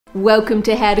Welcome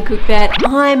to How to Cook That.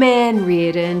 I'm Ann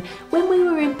Reardon. When we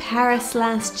were in Paris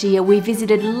last year, we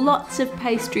visited lots of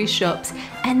pastry shops,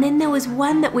 and then there was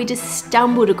one that we just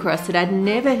stumbled across that I'd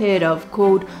never heard of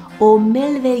called Au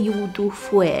Merveilleux du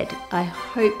Fouet. I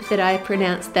hope that I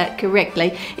pronounced that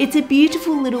correctly. It's a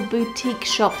beautiful little boutique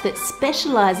shop that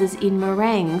specialises in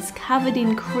meringues covered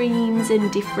in creams and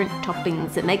different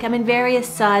toppings, and they come in various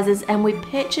sizes, and we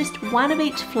purchased one of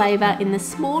each flavour in the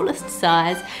smallest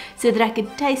size so that I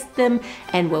could taste them,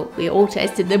 and well, we all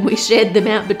tasted them, we shared them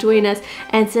out between us,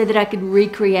 and so that I could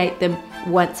recreate them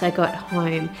once I got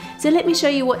home. So let me show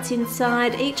you what's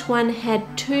inside. Each one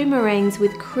had 2 meringues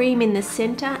with cream in the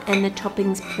centre and the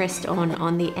toppings pressed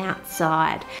on the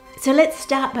outside. So let's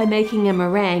start by making a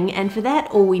meringue, and for that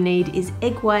all we need is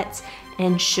egg whites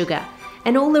and sugar.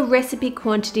 And all the recipe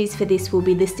quantities for this will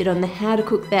be listed on the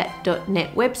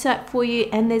howtocookthat.net website for you,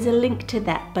 and there's a link to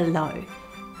that below.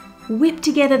 Whip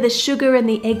together the sugar and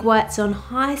the egg whites on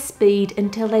high speed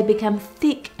until they become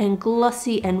thick and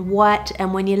glossy and white,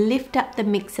 and when you lift up the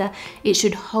mixer it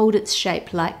should hold its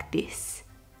shape like this.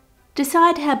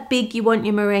 Decide how big you want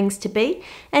your meringues to be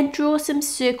and draw some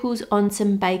circles on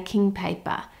some baking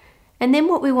paper. And then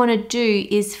what we want to do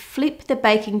is flip the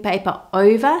baking paper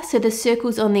over so the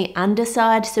circle's on the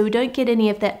underside so we don't get any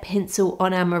of that pencil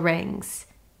on our meringues.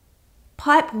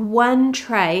 Pipe 1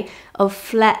 tray of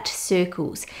flat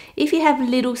circles. If you have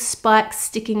little spikes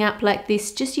sticking up like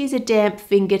this, just use a damp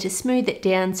finger to smooth it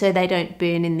down so they don't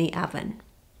burn in the oven.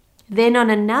 Then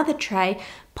on another tray,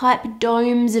 pipe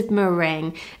domes of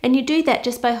meringue, and you do that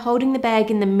just by holding the bag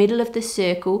in the middle of the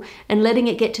circle and letting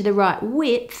it get to the right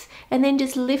width, and then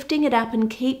just lifting it up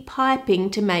and keep piping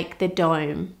to make the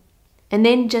dome. And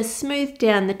then just smooth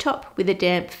down the top with a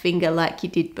damp finger like you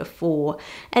did before.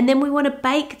 And then we want to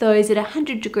bake those at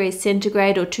 100 degrees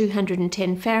centigrade or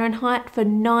 210 Fahrenheit for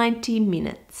 90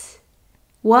 minutes.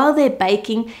 While they're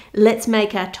baking, let's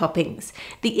make our toppings.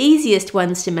 The easiest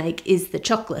ones to make is the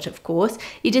chocolate, of course.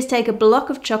 You just take a block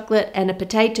of chocolate and a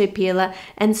potato peeler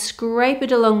and scrape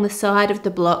it along the side of the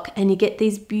block, and you get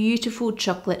these beautiful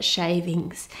chocolate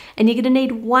shavings. And you're going to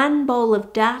need 1 bowl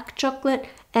of dark chocolate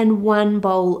and 1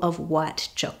 bowl of white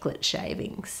chocolate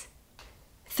shavings.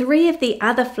 3 of the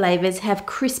other flavours have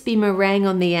crispy meringue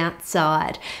on the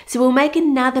outside, so we'll make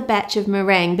another batch of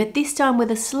meringue, but this time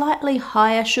with a slightly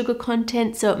higher sugar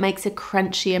content so it makes a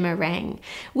crunchier meringue.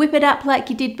 Whip it up like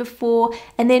you did before,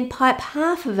 and then pipe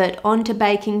half of it onto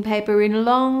baking paper in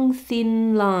long,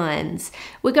 thin lines.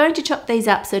 We're going to chop these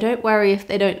up, so don't worry if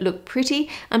they don't look pretty.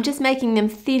 I'm just making them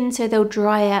thin so they'll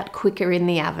dry out quicker in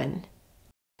the oven.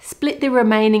 Split the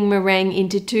remaining meringue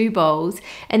into 2 bowls,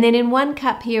 and then in 1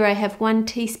 cup here I have 1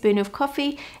 teaspoon of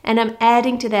coffee, and I'm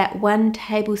adding to that 1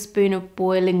 tablespoon of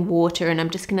boiling water, and I'm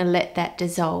just going to let that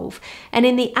dissolve. And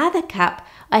in the other cup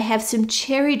I have some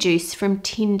cherry juice from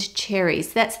tinned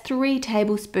cherries. That's 3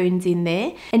 tablespoons in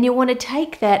there, and you'll want to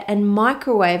take that and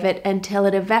microwave it until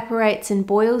it evaporates and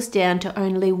boils down to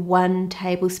only 1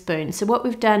 tablespoon. So what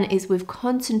we've done is we've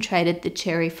concentrated the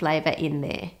cherry flavour in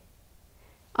there.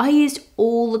 I used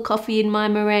all the coffee in my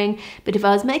meringue, but if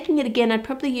I was making it again, I'd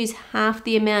probably use half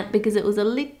the amount because it was a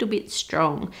little bit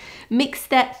strong. Mix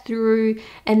that through,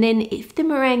 and then if the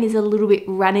meringue is a little bit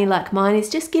runny like mine is,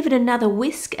 just give it another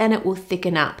whisk and it will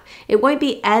thicken up. It won't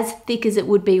be as thick as it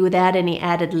would be without any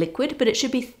added liquid, but it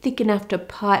should be thick enough to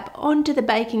pipe onto the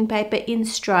baking paper in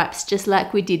stripes, just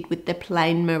like we did with the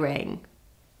plain meringue.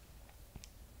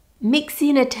 Mix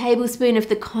in a tablespoon of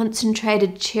the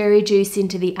concentrated cherry juice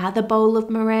into the other bowl of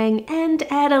meringue, and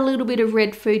add a little bit of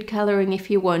red food colouring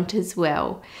if you want as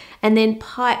well. And then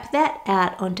pipe that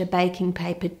out onto baking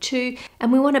paper too,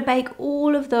 and we want to bake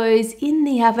all of those in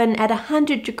the oven at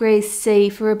 100 degrees C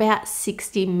for about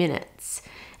 60 minutes.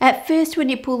 At first when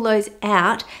you pull those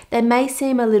out, they may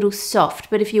seem a little soft,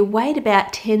 but if you wait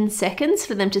about 10 seconds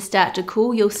for them to start to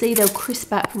cool, you'll see they'll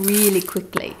crisp up really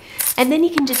quickly. And then you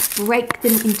can just break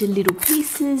them into little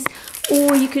pieces,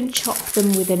 or you can chop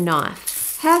them with a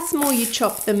knife. How small you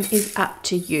chop them is up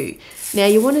to you. Now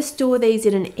you want to store these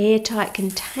in an airtight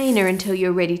container until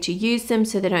you're ready to use them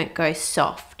so they don't go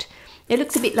soft. It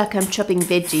looks a bit like I'm chopping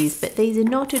veggies, but these are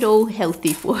not at all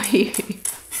healthy for you.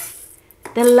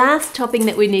 The last topping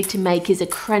that we need to make is a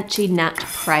crunchy nut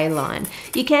praline.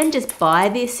 You can just buy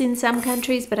this in some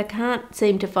countries, but I can't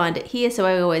seem to find it here, so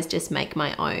I always just make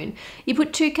my own. You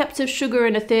put 2 cups of sugar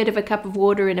and 1/3 cup of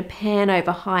water in a pan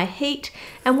over high heat,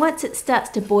 and once it starts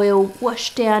to boil,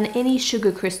 wash down any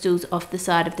sugar crystals off the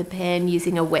side of the pan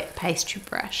using a wet pastry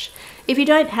brush. If you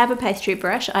don't have a pastry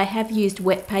brush, I have used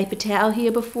wet paper towel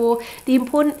here before. The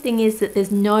important thing is that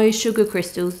there's no sugar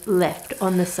crystals left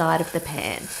on the side of the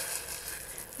pan.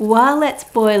 While that's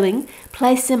boiling,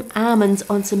 place some almonds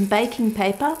on some baking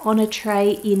paper on a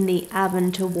tray in the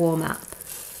oven to warm up.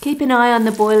 Keep an eye on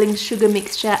the boiling sugar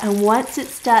mixture, and once it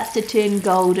starts to turn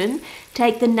golden,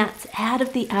 take the nuts out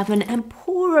of the oven and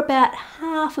pour about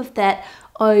half of that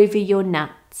over your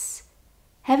nuts.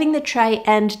 Having the tray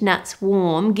and nuts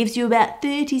warm gives you about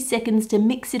 30 seconds to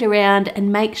mix it around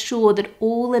and make sure that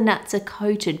all the nuts are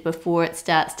coated before it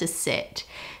starts to set.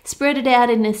 Spread it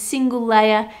out in a single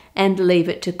layer and leave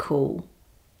it to cool.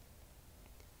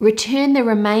 Return the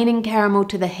remaining caramel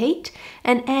to the heat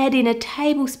and add in a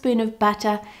tablespoon of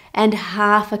butter and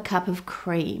half a cup of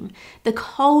cream. The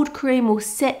cold cream will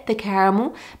set the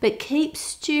caramel, but keep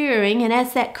stirring, and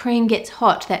as that cream gets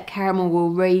hot, that caramel will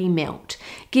re-melt.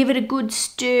 Give it a good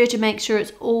stir to make sure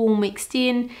it's all mixed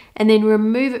in, and then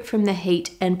remove it from the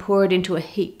heat and pour it into a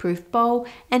heat-proof bowl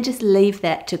and just leave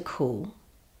that to cool.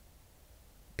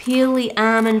 Peel the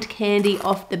almond candy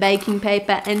off the baking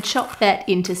paper and chop that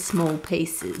into small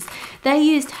pieces. They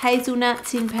used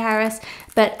hazelnuts in Paris,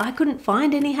 but I couldn't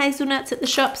find any hazelnuts at the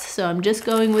shops, so I'm just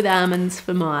going with almonds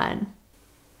for mine.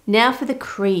 Now for the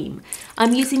cream.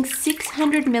 I'm using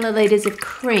 600 milliliters of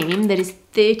cream that is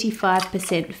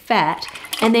 35% fat,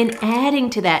 and then adding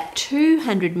to that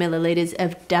 200 milliliters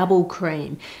of double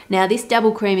cream. Now this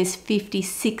double cream is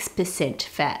 56%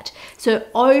 fat. So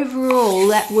overall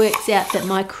that works out that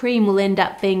my cream will end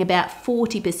up being about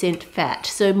 40% fat.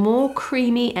 So more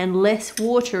creamy and less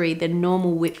watery than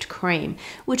normal whipped cream,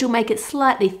 which will make it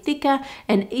slightly thicker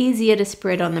and easier to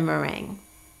spread on the meringue.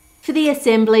 For the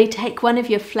assembly, take one of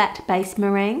your flat base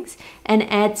meringues and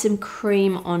add some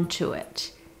cream onto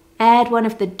it. Add one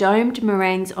of the domed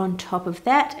meringues on top of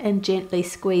that and gently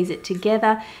squeeze it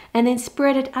together, and then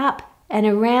spread it up and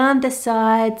around the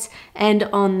sides and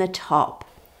on the top.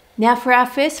 Now for our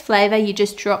first flavour, you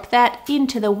just drop that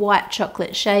into the white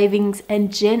chocolate shavings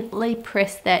and gently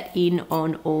press that in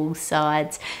on all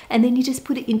sides. And then you just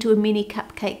put it into a mini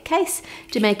cupcake case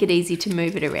to make it easy to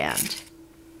move it around.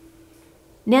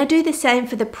 Now do the same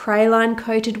for the praline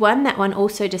coated one. That one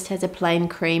also just has a plain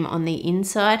cream on the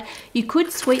inside. You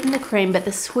could sweeten the cream, but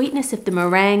the sweetness of the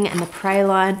meringue and the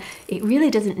praline, it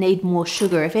really doesn't need more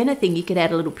sugar. If anything, you could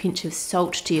add a little pinch of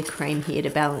salt to your cream here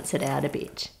to balance it out a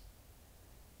bit.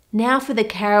 Now for the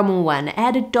caramel one,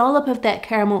 add a dollop of that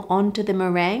caramel onto the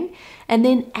meringue and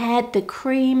then add the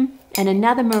cream and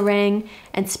another meringue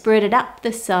and spread it up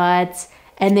the sides,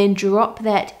 and then drop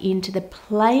that into the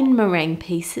plain meringue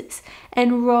pieces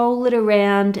and roll it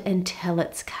around until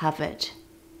it's covered.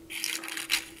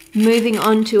 Moving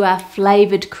on to our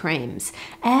flavoured creams.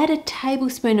 Add a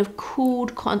tablespoon of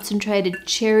cooled concentrated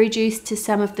cherry juice to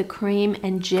some of the cream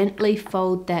and gently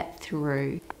fold that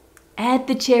through. Add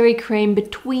the cherry cream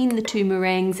between the two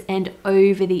meringues and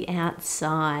over the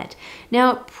outside.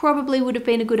 Now it probably would have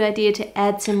been a good idea to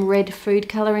add some red food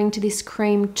colouring to this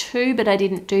cream too, but I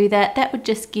didn't do that. That would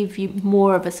just give you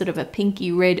more of a sort of a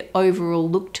pinky red overall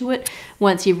look to it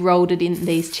once you've rolled it in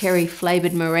these cherry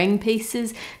flavoured meringue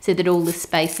pieces so that all the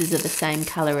spaces are the same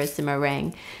colour as the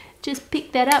meringue. Just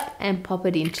pick that up and pop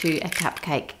it into a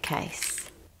cupcake case.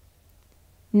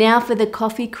 Now for the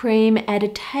coffee cream, add a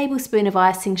tablespoon of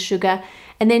icing sugar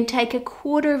and then take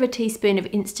 1/4 teaspoon of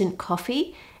instant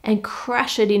coffee and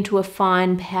crush it into a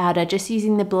fine powder, just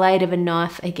using the blade of a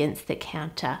knife against the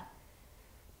counter.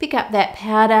 Pick up that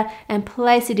powder and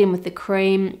place it in with the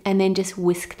cream and then just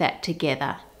whisk that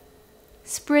together.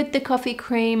 Spread the coffee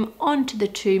cream onto the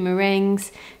two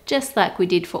meringues, just like we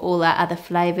did for all our other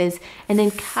flavours, and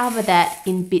then cover that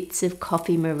in bits of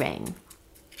coffee meringue.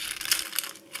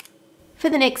 For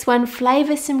the next one,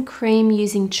 flavour some cream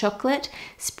using chocolate,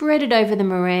 spread it over the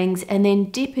meringues and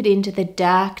then dip it into the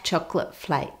dark chocolate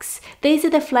flakes. These are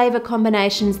the flavour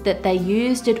combinations that they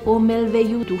used at Au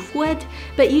Merveilleux du Fouad,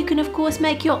 but you can of course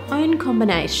make your own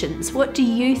combinations. What do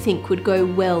you think would go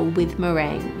well with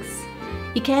meringues?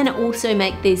 You can also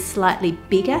make these slightly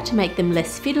bigger to make them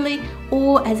less fiddly,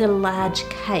 or as a large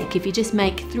cake. If you just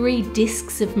make 3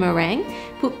 discs of meringue,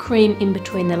 put cream in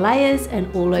between the layers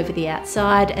and all over the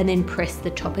outside, and then press the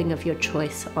topping of your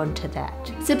choice onto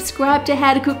that. Subscribe to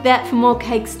How to Cook That for more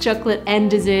cakes, chocolate and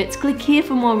desserts. Click here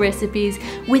for more recipes.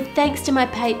 With thanks to my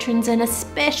patrons, and a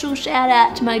special shout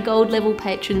out to my gold level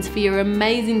patrons for your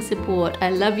amazing support.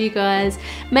 I love you guys.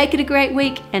 Make it a great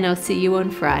week, and I'll see you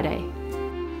on Friday.